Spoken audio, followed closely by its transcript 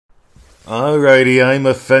Alrighty, I'm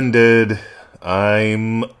offended.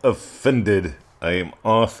 I'm offended. I am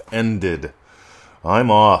off-ended.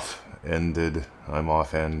 I'm off-ended. I'm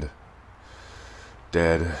off-end.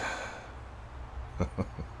 Dead.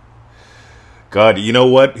 God, you know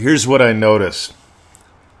what? Here's what I notice.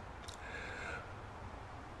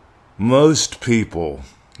 Most people,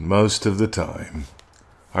 most of the time,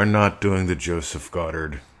 are not doing the Joseph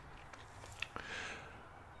Goddard.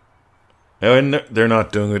 And they're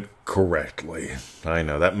not doing it correctly. I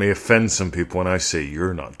know, that may offend some people when I say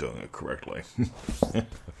you're not doing it correctly.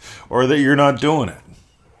 Or that you're not doing it.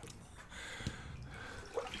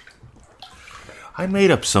 I made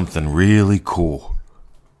up something really cool.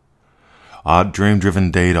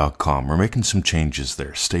 OddDreamDrivenDay.com. We're making some changes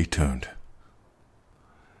there. Stay tuned.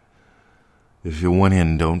 If you want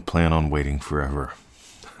in, don't plan on waiting forever.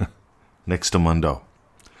 Next Mundo.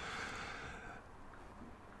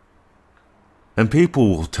 And people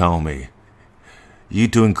will tell me, you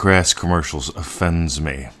doing crass commercials offends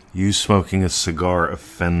me. You smoking a cigar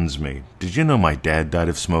offends me. Did you know my dad died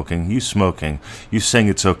of smoking? You smoking, you saying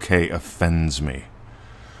it's okay offends me.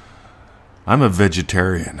 I'm a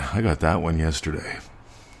vegetarian. I got that one yesterday.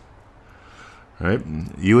 Right?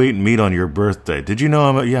 You ate meat on your birthday. Did you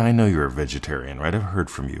know yeah, I know you're a vegetarian, right? I've heard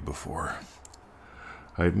from you before.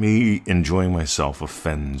 Right? Me enjoying myself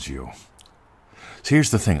offends you. So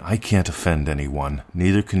here's the thing. I can't offend anyone.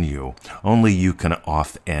 Neither can you. Only you can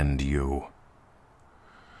off-end you.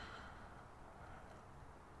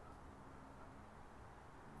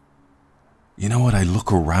 You know what? I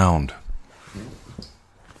look around.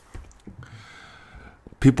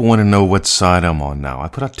 People want to know what side I'm on now. I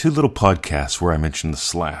put out 2 little podcasts where I mention the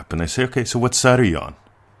slap. And they say, okay, so what side are you on?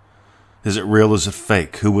 Is it real? Is it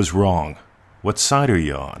fake? Who was wrong? What side are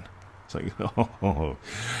you on? It's like, oh,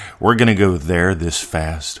 we're going to go there this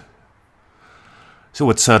fast. So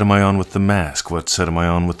what side am I on with the mask? What side am I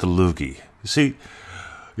on with the loogie? You see,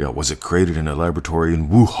 yeah, was it created in a laboratory in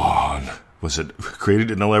Wuhan? Was it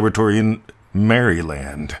created in a laboratory in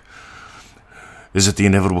Maryland? Is it the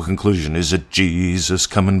inevitable conclusion? Is it Jesus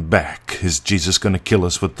coming back? Is Jesus going to kill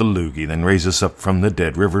us with the loogie, then raise us up from the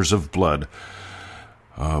dead, rivers of blood?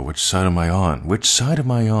 Which side am I on? Which side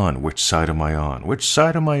am I on? Which side am I on? Which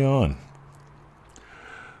side am I on?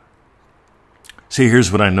 See,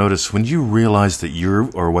 here's what I notice. When you realize that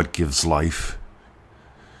you are what gives life,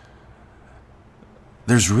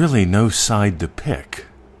 there's really no side to pick.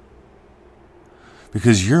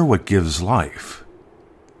 Because you're what gives life.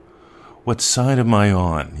 What side am I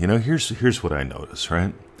on? You know, here's what I notice,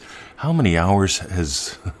 right? How many hours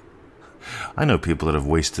has... I know people that have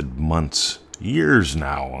wasted months, years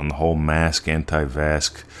now on the whole mask,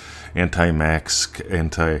 anti-vax, anti-max,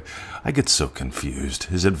 I get so confused.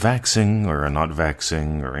 Is it vaxing or not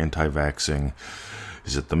vaxing or anti-vaxing?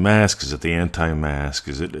 Is it the mask? Is it the anti-mask?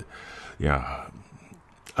 Is it... Yeah,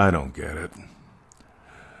 I don't get it.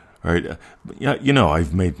 Right? Yeah, you know,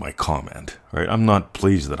 I've made my comment, right? I'm not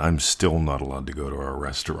pleased that I'm still not allowed to go to a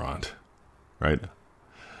restaurant, right?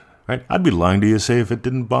 Right? I'd be lying to you say if it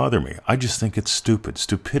didn't bother me. I just think it's stupid.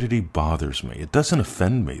 Stupidity bothers me. It doesn't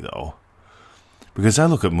offend me, though, because I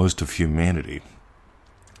look at most of humanity.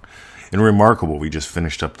 In Remarkable, we just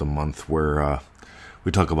finished up the month where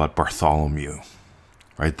we talk about Bartholomew,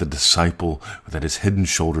 right? The disciple that is head and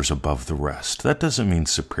shoulders above the rest. That doesn't mean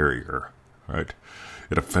superior, right?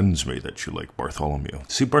 It offends me that you like Bartholomew.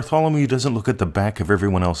 See, Bartholomew doesn't look at the back of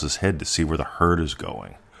everyone else's head to see where the herd is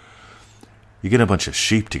going. You get a bunch of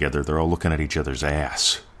sheep together, they're all looking at each other's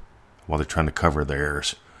ass while they're trying to cover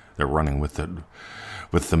theirs. They're running with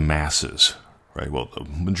the masses, right? Well, the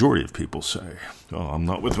majority of people say, oh, I'm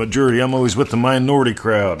not with the majority, I'm always with the minority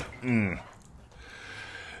crowd.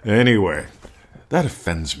 Anyway, that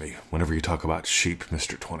offends me whenever you talk about sheep,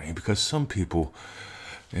 Mr. 20, because some people,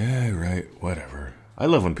 yeah, right, whatever. I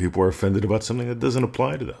love when people are offended about something that doesn't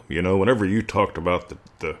apply to them. You know, whenever you talked about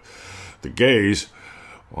the gays,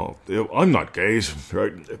 well, I'm not gays,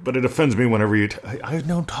 right? But it offends me whenever I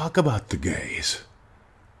don't talk about the gays,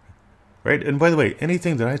 right? And by the way,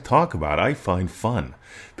 anything that I talk about, I find fun.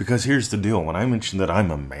 Because here's the deal. When I mention that I'm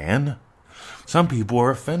a man, some people are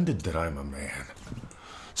offended that I'm a man.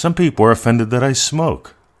 Some people are offended that I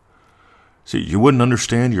smoke. See, you wouldn't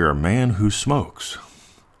understand you're a man who smokes.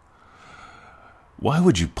 Why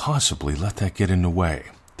would you possibly let that get in the way?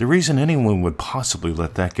 The reason anyone would possibly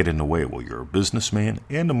let that get in the way, well, you're a businessman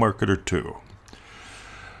and a marketer too.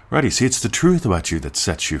 Righty, see, it's the truth about you that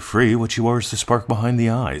sets you free. What you are is the spark behind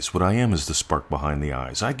the eyes. What I am is the spark behind the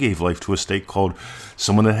eyes. I gave life to a state called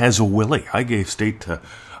someone that has a willy. I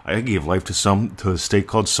I gave life to a state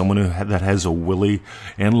called someone that has a Willie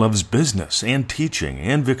and loves business and teaching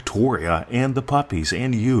and Victoria and the puppies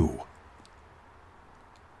and you.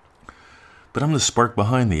 But I'm the spark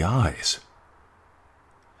behind the eyes.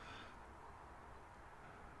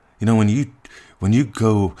 You know,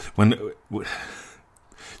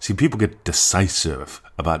 see, people get decisive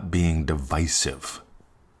about being divisive.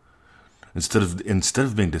 Instead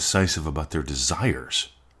of being decisive about their desires.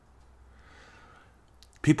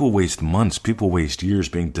 People waste months, people waste years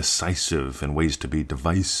being decisive in ways to be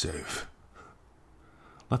divisive.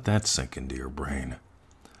 Let that sink into your brain.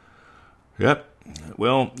 Yep.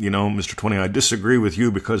 Well, you know, Mr. 20, I disagree with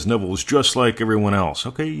you because Neville is just like everyone else.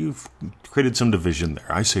 Okay, you've created some division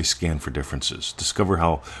there. I say scan for differences. Discover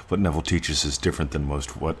how what Neville teaches is different than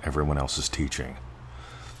most what everyone else is teaching.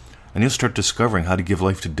 And you'll start discovering how to give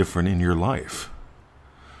life to different in your life.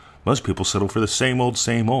 Most people settle for the same old,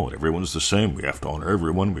 same old. Everyone's the same. We have to honor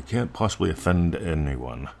everyone. We can't possibly offend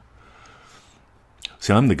anyone.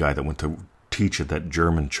 See, I'm the guy that went to teach at that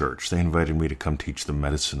German church. They invited me to come teach the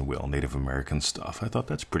medicine wheel, Native American stuff. I thought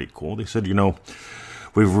that's pretty cool. They said, you know,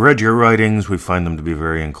 we've read your writings. We find them to be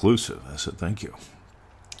very inclusive. I said, thank you.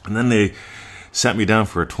 And then they sat me down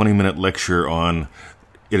for a 20-minute lecture on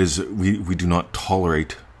we do not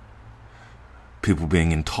tolerate people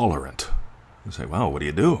being intolerant. I say, well, what do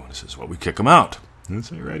you do? He says, well, we kick them out. And I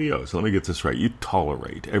say, radio. So let me get this right. You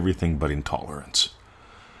tolerate everything but intolerance.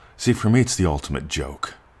 See, for me, it's the ultimate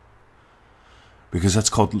joke. Because that's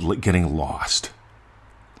called getting lost.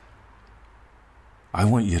 I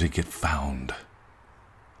want you to get found.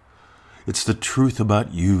 It's the truth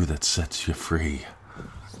about you that sets you free.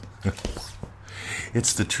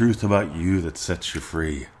 It's the truth about you that sets you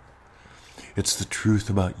free. It's the truth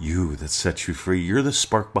about you that sets you free. You're the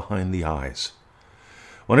spark behind the eyes.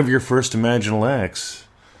 One of your first imaginal acts,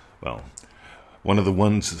 well,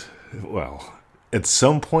 at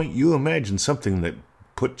some point you imagine something that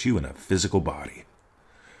put you in a physical body.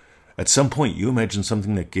 At some point you imagine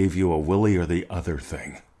something that gave you a Willie or the other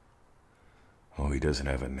thing. Oh, he doesn't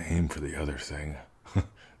have a name for the other thing.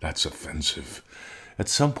 That's offensive. At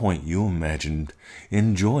some point you imagined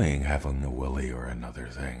enjoying having a Willie or another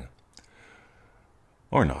thing.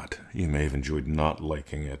 Or not. You may have enjoyed not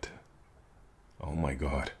liking it. Oh my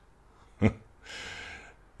God.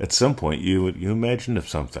 At some point you imagined of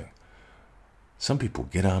something. Some people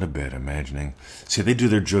get out of bed imagining. See, they do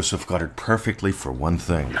their Joseph Goddard perfectly for one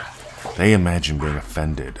thing. They imagine being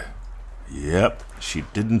offended. Yep, she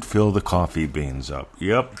didn't fill the coffee beans up.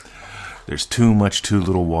 Yep, there's too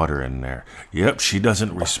little water in there. Yep, she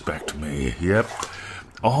doesn't respect me. Yep,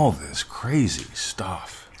 all this crazy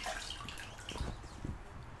stuff.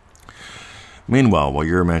 Meanwhile, while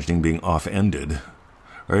you're imagining being off-ended,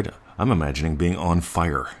 right, I'm imagining being on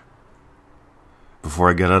fire. Before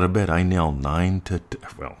I get out of bed, I nail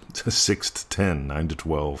 6 to 10, 9 to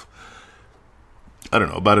 12. I don't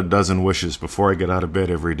know, about a dozen wishes before I get out of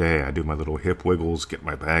bed every day. I do my little hip wiggles, get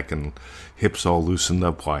my back and hips all loosened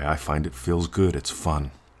up. Why? I find it feels good. It's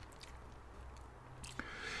fun.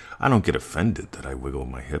 I don't get offended that I wiggle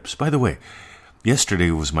my hips. By the way,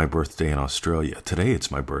 yesterday was my birthday in Australia. Today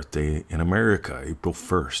it's my birthday in America, April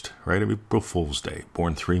 1st, right? April Fool's Day,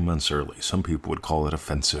 born 3 months early. Some people would call it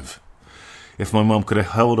offensive. If my mom could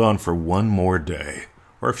have held on for one more day,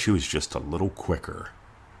 or if she was just a little quicker,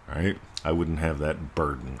 right, I wouldn't have that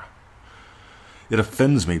burden. It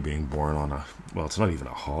offends me being born on it's not even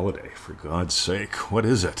a holiday, for God's sake. What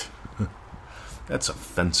is it? That's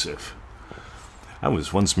offensive. I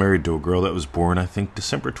was once married to a girl that was born, I think,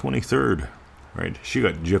 December 23rd, right? She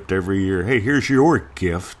got gypped every year. Hey, here's your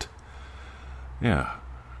gift. Yeah,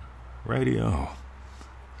 radio.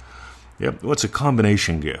 Yep, what's a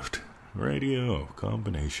combination gift? Radio,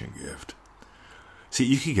 combination gift. See,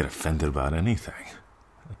 you could get offended about anything.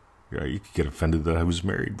 Yeah, you could get offended that I was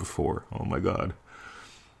married before. Oh my God.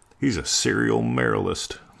 He's a serial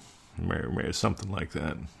Maryalist. Something like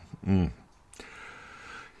that.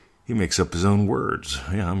 He makes up his own words.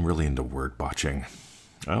 Yeah, I'm really into word watching.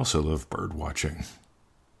 I also love bird watching.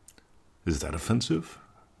 Is that offensive?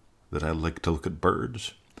 That I like to look at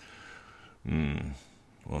birds?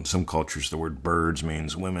 Well, in some cultures, the word birds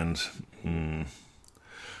means women's. I'm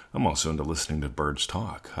also into listening to birds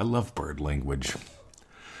talk. I love bird language.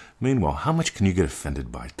 Meanwhile, how much can you get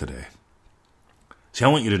offended by today? See, I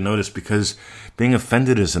want you to notice, because being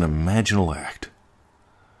offended is an imaginal act.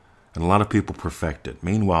 And a lot of people perfect it.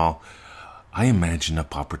 Meanwhile, I imagine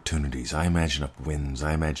up opportunities. I imagine up wins.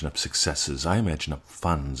 I imagine up successes. I imagine up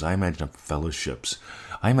funds. I imagine up fellowships.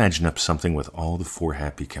 I imagine up something with all the 4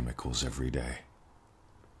 happy chemicals every day.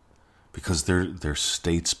 Because they're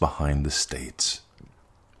states behind the states.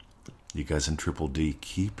 You guys in Triple D,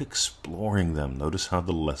 keep exploring them. Notice how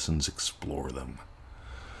the lessons explore them.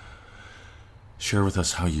 Share with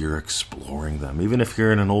us how you're exploring them. Even if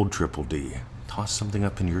you're in an old Triple D, toss something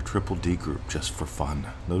up in your Triple D group just for fun.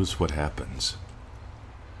 Notice what happens.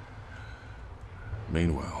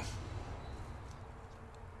 Meanwhile,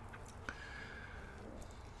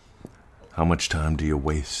 how much time do you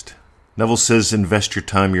waste? Neville says, invest your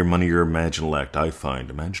time, your money, your Imaginal-Act. I find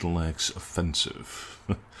Imaginal-Act's offensive.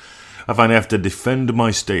 I find I have to defend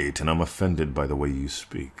my state, and I'm offended by the way you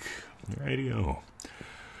speak. Radio.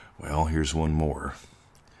 Well, here's one more.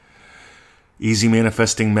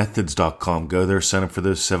 EasyManifestingMethods.com. Go there, sign up for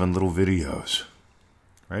those 7 little videos.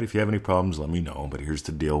 Right? If you have any problems, let me know. But here's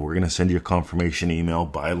the deal. We're going to send you a confirmation email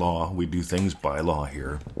by law. We do things by law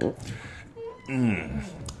here. And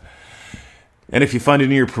if you find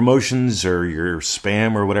any of your promotions or your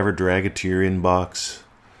spam or whatever, drag it to your inbox.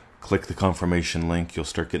 Click the confirmation link. You'll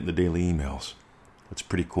start getting the daily emails. That's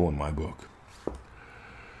pretty cool in my book.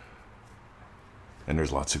 And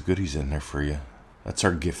there's lots of goodies in there for you. That's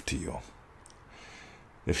our gift to you.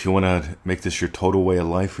 If you want to make this your total way of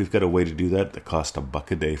life, we've got a way to do that that costs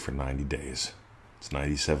 $1 a day for 90 days. It's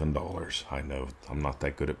 $97. I know I'm not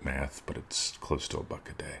that good at math, but it's close to $1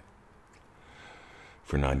 a day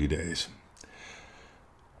for 90 days.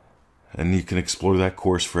 And you can explore that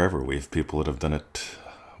course forever. We have people that have done it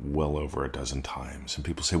well over 12 times. And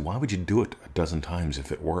people say, why would you do it 12 times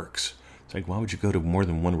if it works? It's like, why would you go to more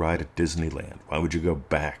than one ride at Disneyland? Why would you go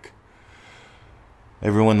back?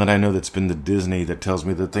 Everyone that I know that's been to Disney that tells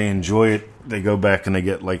me that they enjoy it, they go back and they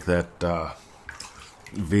get like that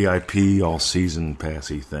VIP all-season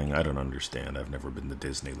passy thing. I don't understand. I've never been to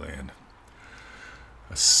Disneyland.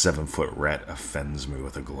 A 7-foot rat offends me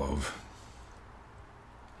with a glove.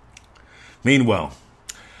 Meanwhile,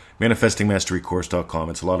 ManifestingMasteryCourse.com.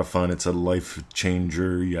 It's a lot of fun. It's a life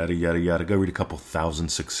changer, yada, yada, yada. Go read a couple thousand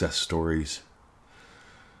success stories.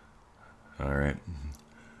 All right.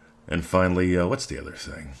 And finally, what's the other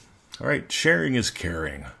thing? All right, sharing is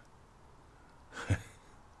caring.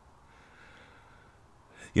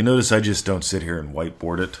 You notice I just don't sit here and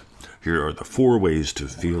whiteboard it. Here are the 4 ways to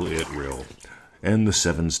feel it real. And the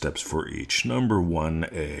 7 steps for each. Number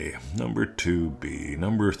 1A, number 2B,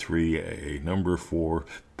 number 3A, number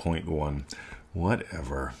 4.1,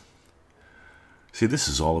 whatever. See, this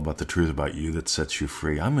is all about the truth about you that sets you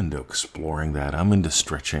free. I'm into exploring that. I'm into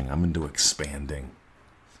stretching. I'm into expanding.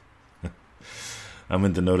 I'm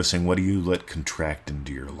into noticing, what do you let contract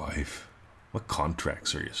into your life? What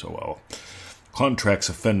contracts are you so well? Contracts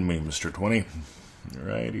offend me, Mr. 20.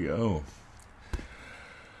 Righty-o.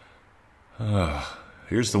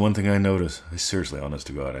 Here's the one thing I noticed. Seriously, honest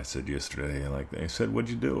to God, I said yesterday, like they said, what'd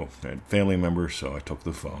you do? I had family members, so I took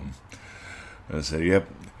the phone. And I said, yep.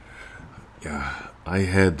 Yeah, I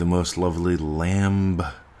had the most lovely lamb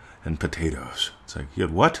and potatoes. It's like, you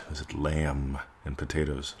had what? I said, lamb and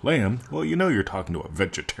potatoes. Lamb? Well, you know you're talking to a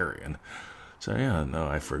vegetarian. So, yeah, no,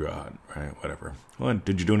 I forgot. Right, whatever. Well,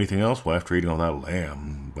 did you do anything else? Well, after eating all that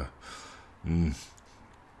lamb...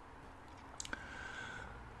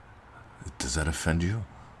 Does that offend you?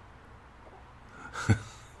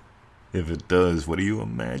 If it does, what are you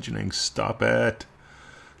imagining? Stop it.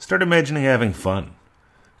 Start imagining having fun.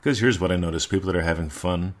 Because here's what I notice. People that are having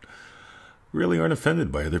fun really aren't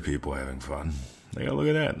offended by other people having fun. They go, look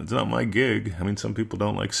at that. It's not my gig. I mean, some people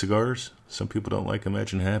don't like cigars. Some people don't like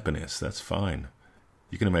Imagine Happiness. That's fine.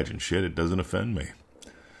 You can imagine shit. It doesn't offend me.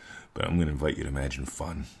 But I'm going to invite you to imagine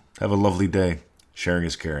fun. Have a lovely day. Sharing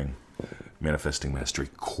is caring.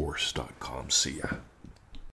 ManifestingMasteryCourse.com. See ya.